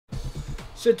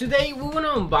So today we want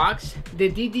to unbox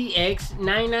the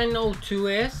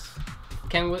DDX9902S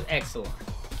Kenwood XLR.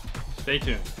 Stay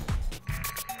tuned.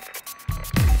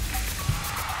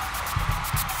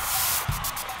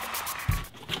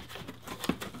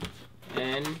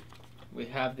 And we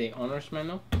have the owner's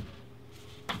manual.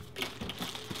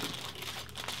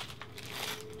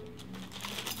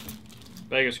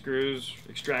 Bag of screws,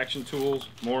 extraction tools,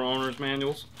 more owner's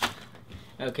manuals.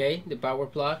 Okay, the power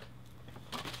plug,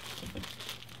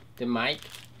 the mic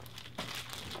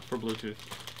for Bluetooth,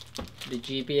 the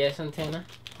GPS antenna,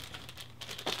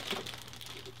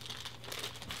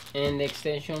 and the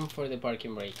extension for the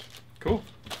parking brake. Cool.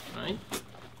 Right?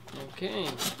 Okay.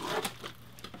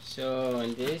 So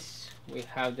in this we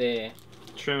have the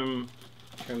trim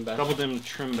bezel. Double dim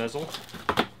trim bezel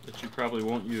that you probably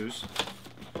won't use.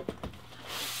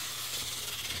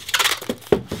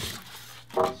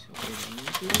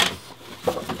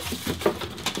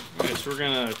 Alright, so we're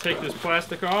gonna take this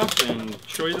plastic off and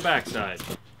show you the backside.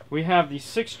 We have the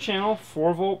 6-channel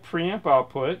 4-volt preamp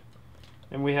output,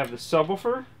 and we have the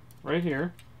subwoofer right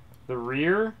here, the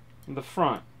rear, and the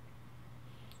front.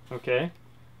 Okay,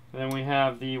 and then we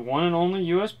have the one and only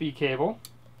USB cable.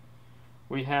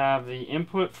 We have the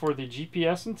input for the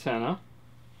GPS antenna.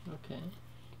 Okay.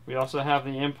 We also have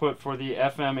the input for the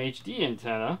FM HD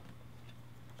antenna.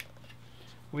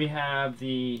 We have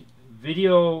the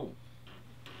video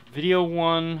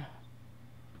 1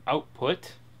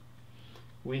 output.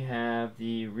 We have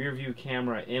the rear view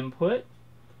camera input.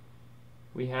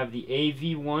 We have the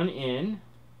AV1 in.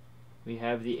 We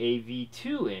have the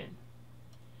AV2 in.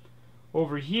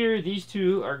 Over here, these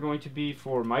two are going to be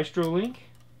for Maestro Link.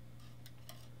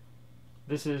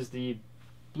 This is the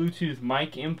Bluetooth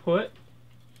mic input.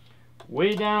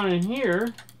 Way down in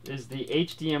here is the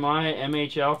HDMI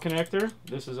MHL connector.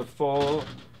 This is a full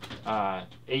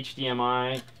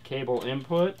HDMI cable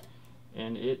input,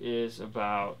 and it is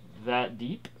about that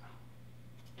deep.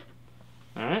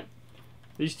 Alright,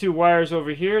 these two wires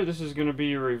over here, this is going to be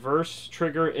your reverse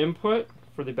trigger input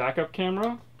for the backup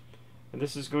camera, and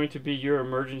this is going to be your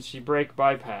emergency brake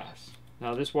bypass.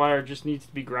 Now this wire just needs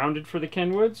to be grounded for the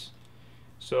Kenwoods,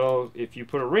 so if you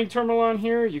put a ring terminal on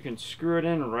here, you can screw it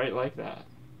in right like that.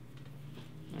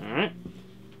 Alright,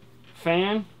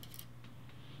 fan.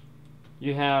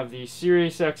 You have the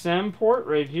Sirius XM port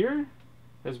right here,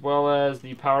 as well as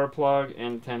the power plug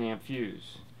and 10 amp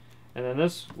fuse. And then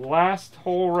this last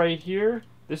hole right here,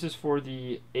 this is for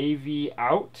the AV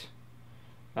out.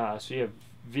 So you have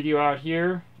video out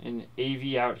here and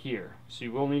AV out here. So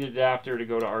you will need an adapter to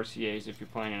go to RCAs if you're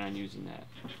planning on using that.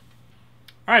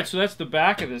 Alright, so that's the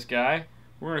back of this guy.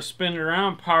 We're going to spin it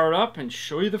around, power it up, and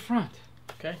show you the front.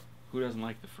 Okay. Who doesn't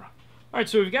like the front? Alright,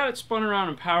 so we've got it spun around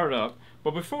and powered up.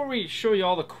 But before we show you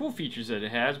all the cool features that it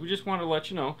has, we just want to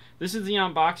let you know this is the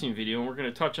unboxing video, and we're going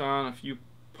to touch on a few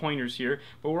pointers here.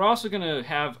 But we're also going to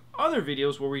have other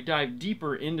videos where we dive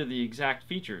deeper into the exact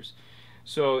features.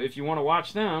 So if you want to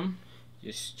watch them,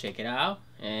 just check it out,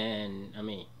 and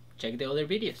check the other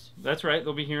videos. That's right,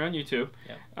 they'll be here on YouTube.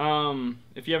 Yeah.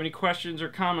 If you have any questions or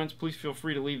comments, please feel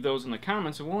free to leave those in the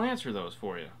comments, and we'll answer those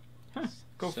for you. Huh,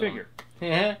 go figure.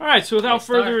 Yeah. All right, so without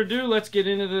further ado, let's get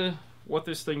into what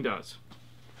this thing does.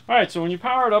 All right, so when you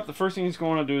power it up, the first thing it's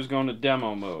going to do is go into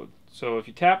demo mode. So if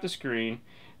you tap the screen,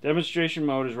 demonstration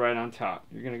mode is right on top.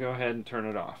 You're going to go ahead and turn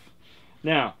it off.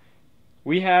 Now,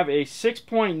 we have a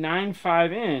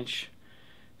 6.95-inch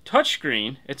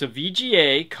touchscreen. It's a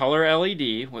VGA color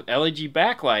LED with LED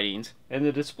backlightings, and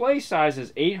the display size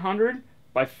is 800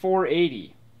 by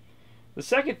 480. The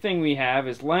second thing we have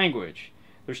is language.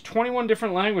 There's 21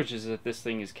 different languages that this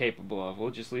thing is capable of.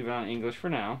 We'll just leave it on English for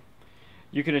now.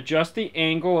 You can adjust the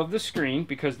angle of the screen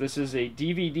because this is a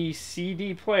DVD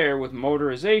CD player with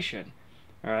motorization.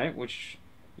 Alright, which,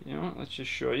 let's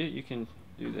just show you. You can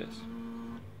do this.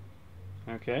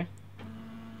 Okay.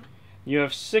 You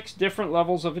have 6 different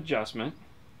levels of adjustment.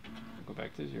 Go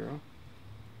back to 0.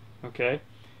 Okay.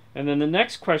 And then the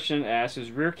next question it asks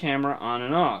is rear camera on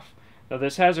and off. Now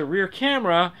this has a rear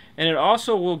camera, and it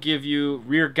also will give you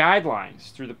rear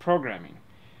guidelines through the programming.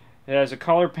 It has a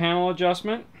color panel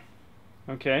adjustment.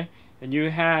 Okay. And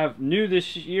you have, new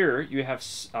this year, you have,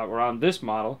 or on this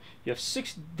model, you have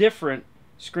 6 different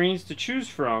screens to choose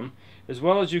from, as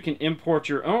well as you can import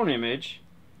your own image.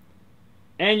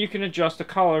 And you can adjust the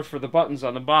color for the buttons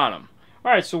on the bottom.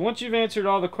 Alright, so once you've answered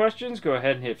all the questions, go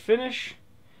ahead and hit finish.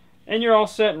 And you're all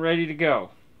set and ready to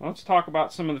go. Let's talk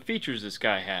about some of the features this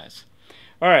guy has.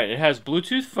 Alright, it has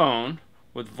Bluetooth phone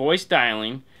with voice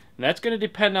dialing. And that's going to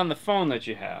depend on the phone that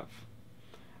you have.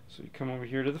 So you come over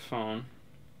here to the phone.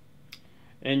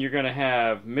 And you're going to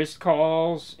have missed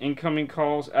calls, incoming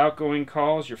calls, outgoing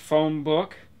calls, your phone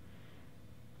book.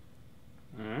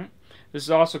 Alright. This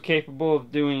is also capable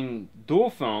of doing dual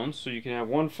phones, so you can have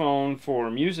one phone for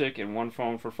music and one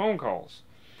phone for phone calls.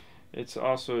 It's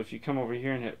also, if you come over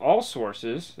here and hit all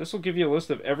sources, this will give you a list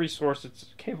of every source that's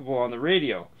capable on the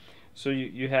radio. So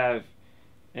you have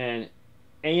an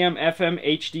AM FM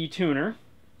HD tuner,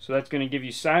 so that's going to give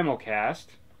you simulcast.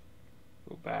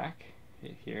 Go back,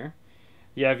 hit here.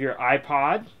 You have your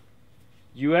iPod,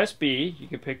 USB, you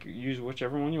can use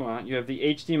whichever one you want. You have the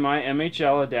HDMI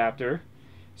MHL adapter,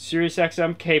 Sirius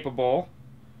XM capable.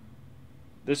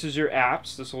 This is your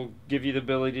apps. This will give you the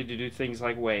ability to do things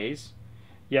like Waze.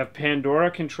 You have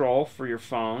PANDORA control for your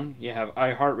phone. You have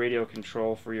iHeartRadio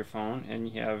control for your phone, and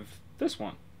you have this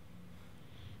one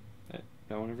that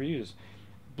no one ever uses.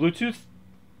 Bluetooth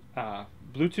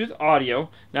audio.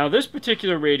 Now this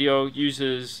particular radio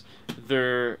uses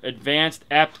their advanced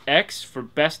aptX for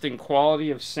best in quality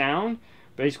of sound.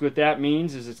 Basically what that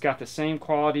means is it's got the same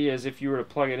quality as if you were to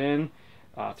plug it in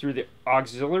through the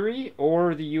auxiliary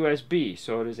or the USB.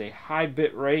 So it is a high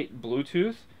bit rate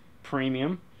Bluetooth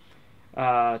premium.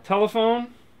 Telephone.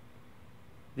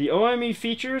 The OME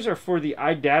features are for the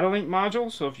iDataLink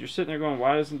module. So if you're sitting there going,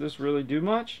 why doesn't this really do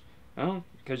much? Well,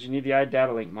 because you need the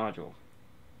iDataLink module.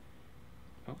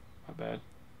 Oh, my bad.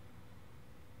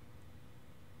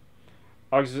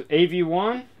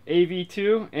 AV1,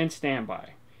 AV2, and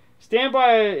standby.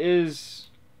 Standby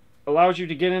allows you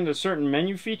to get into certain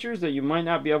menu features that you might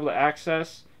not be able to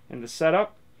access in the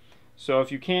setup. So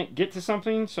if you can't get to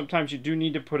something, sometimes you do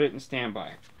need to put it in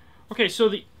standby. Okay, so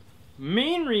the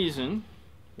main reason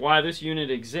why this unit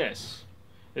exists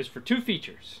is for two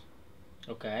features.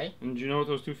 Okay. And do you know what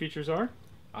those two features are?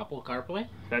 Apple CarPlay.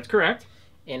 That's correct.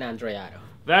 And Android Auto.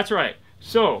 That's right.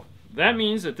 So that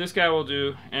means that this guy will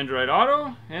do Android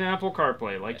Auto and Apple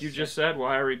CarPlay. Like yes, you just said,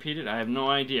 why I repeat it, I have no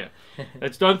idea.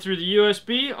 That's done through the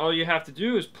USB. All you have to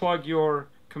do is plug your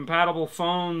compatible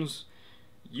phone's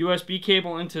USB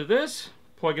cable into this,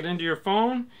 plug it into your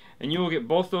phone, and you will get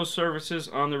both those services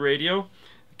on the radio.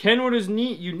 Kenwood is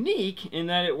unique in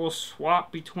that it will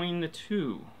swap between the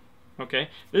two. Okay,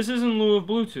 this is in lieu of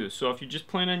Bluetooth, so if you just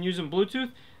plan on using Bluetooth,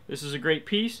 this is a great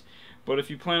piece. But if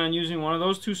you plan on using one of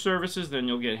those two services, then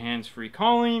you'll get hands-free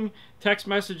calling, text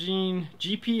messaging,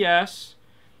 GPS,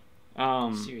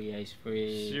 Sirius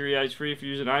free. Sirius free if you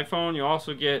use an iPhone. You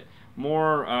also get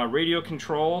more radio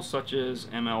control, such as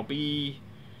MLB.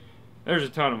 There's a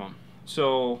ton of them.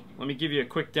 So let me give you a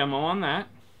quick demo on that.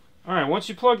 Alright, once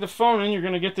you plug the phone in, you're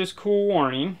going to get this cool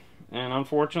warning. And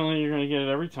unfortunately, you're going to get it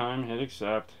every time. Hit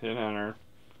accept, hit enter.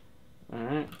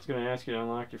 Alright, it's going to ask you to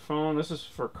unlock your phone. This is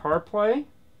for CarPlay.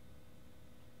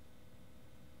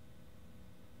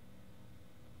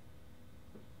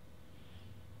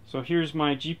 So here's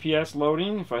my GPS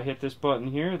loading. If I hit this button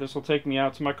here, this will take me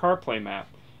out to my CarPlay map.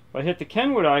 If I hit the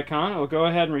Kenwood icon, it will go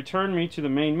ahead and return me to the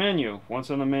main menu. Once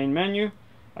on the main menu,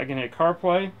 I can hit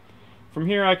CarPlay. From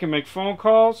here I can make phone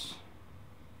calls.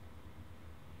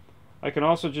 I can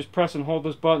also just press and hold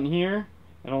this button here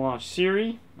and it'll launch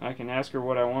Siri. I can ask her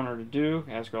what I want her to do,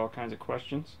 ask her all kinds of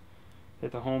questions.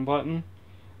 Hit the home button.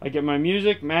 I get my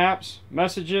music, maps,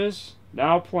 messages,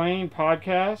 now playing,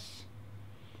 podcasts.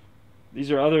 These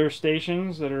are other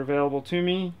stations that are available to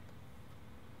me.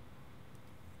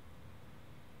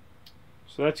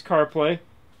 So that's CarPlay.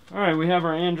 Alright, we have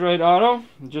our Android Auto.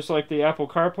 Just like the Apple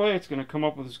CarPlay, it's going to come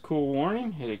up with this cool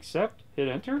warning. Hit accept, hit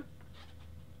enter.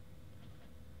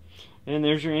 And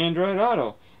there's your Android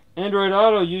Auto. Android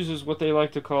Auto uses what they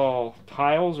like to call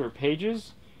tiles or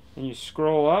pages. And you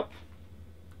scroll up.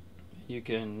 You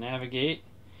can navigate.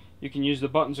 You can use the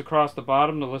buttons across the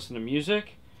bottom to listen to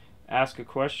music. Ask a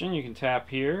question. You can tap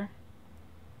here.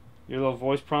 Your little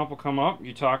voice prompt will come up.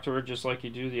 You talk to her just like you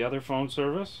do the other phone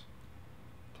service.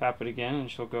 Tap it again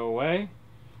and she'll go away.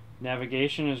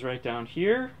 Navigation is right down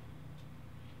here.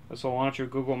 This will launch your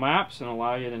Google Maps and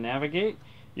allow you to navigate.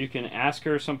 You can ask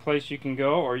her someplace you can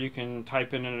go, or you can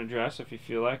type in an address if you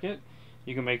feel like it.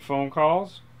 You can make phone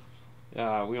calls. We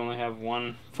only have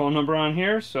one phone number on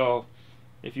here, so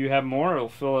if you have more, it'll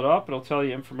fill it up. It'll tell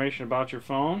you information about your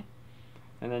phone.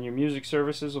 And then your music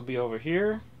services will be over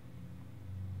here.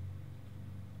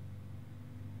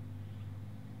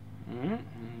 Alright,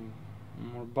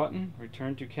 one more button,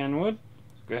 return to Kenwood.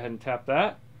 Go ahead and tap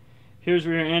that. Here's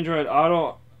where your Android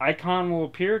Auto icon will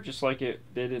appear, just like it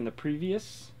did in the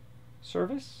previous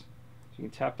service. So you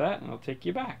can tap that and it'll take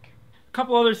you back. A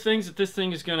couple other things that this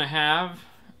thing is going to have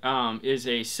is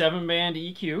a 7-band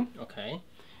EQ. Okay.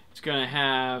 It's going to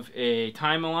have a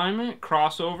time alignment,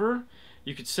 crossover.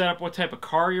 You could set up what type of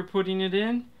car you're putting it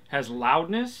in. Has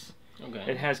loudness.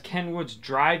 It has Kenwood's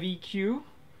Drive EQ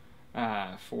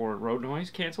for road noise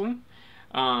canceling.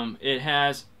 It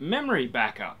has memory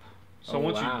backup. So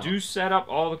once you do set up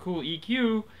all the cool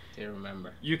EQ,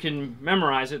 you can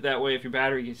memorize it. That way, if your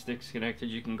battery gets disconnected,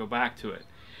 you can go back to it.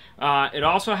 It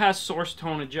also has source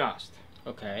tone adjust.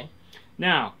 Okay.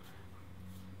 Now,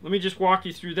 let me just walk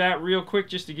you through that real quick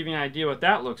just to give you an idea what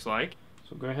that looks like.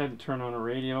 So go ahead and turn on a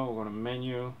radio. We'll go to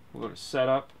menu. We'll go to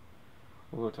setup.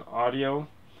 We'll go to audio.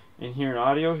 In here in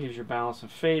audio, here's your balance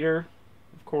and fader,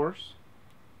 of course.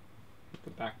 Hit the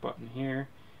back button here.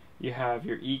 You have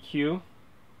your EQ.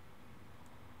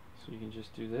 So you can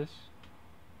just do this.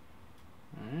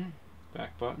 Alright,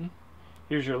 back button.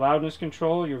 Here's your loudness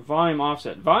control, your volume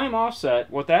offset. Volume offset,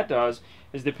 what that does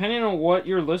is depending on what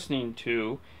you're listening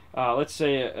to, let's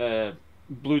say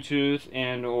Bluetooth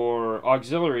and or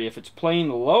auxiliary, if it's playing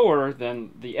lower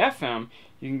than the FM,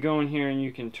 you can go in here and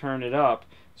you can turn it up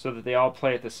so that they all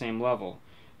play at the same level.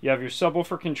 You have your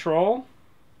subwoofer control,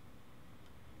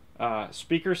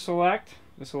 speaker select.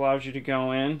 This allows you to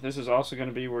go in. This is also going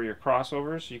to be where your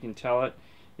crossovers, so you can tell it,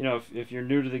 you know, if you're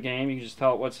new to the game, you can just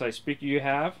tell it what size speaker you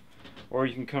have, or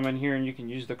you can come in here and you can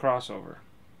use the crossover.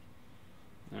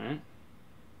 Alright.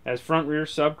 As front, rear,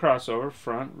 sub, crossover,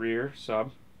 front, rear,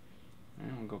 sub.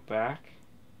 And we'll go back.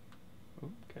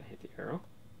 Oop, gotta hit the arrow.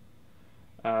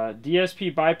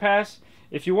 DSP bypass.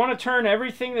 If you want to turn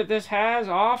everything that this has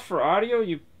off for audio,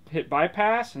 you hit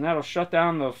bypass, and that'll shut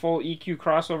down the full EQ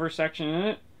crossover section in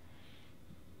it.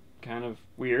 Kind of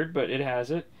weird, but it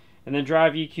has it. And then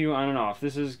drive EQ on and off.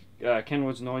 This is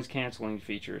Kenwood's noise canceling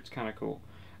feature. It's kind of cool.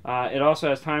 It also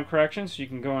has time correction, so you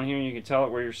can go in here and you can tell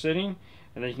it where you're sitting,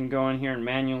 and then you can go in here and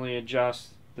manually adjust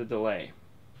the delay.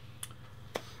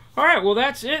 Alright, well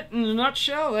that's it in a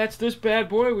nutshell. That's this bad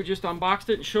boy. We just unboxed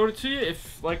it and showed it to you.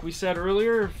 If, like we said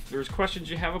earlier, if there's questions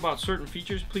you have about certain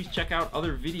features, please check out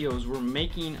other videos we're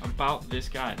making about this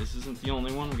guy. This isn't the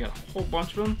only one. We got a whole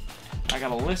bunch of them. I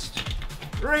got a list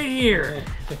right here.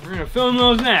 We're going to film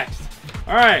those next.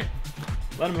 Alright,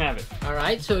 let them have it.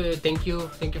 Alright, so thank you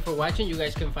for watching. You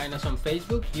guys can find us on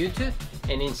Facebook, YouTube,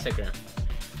 and Instagram.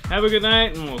 Have a good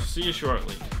night, and we'll see you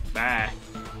shortly. Bye.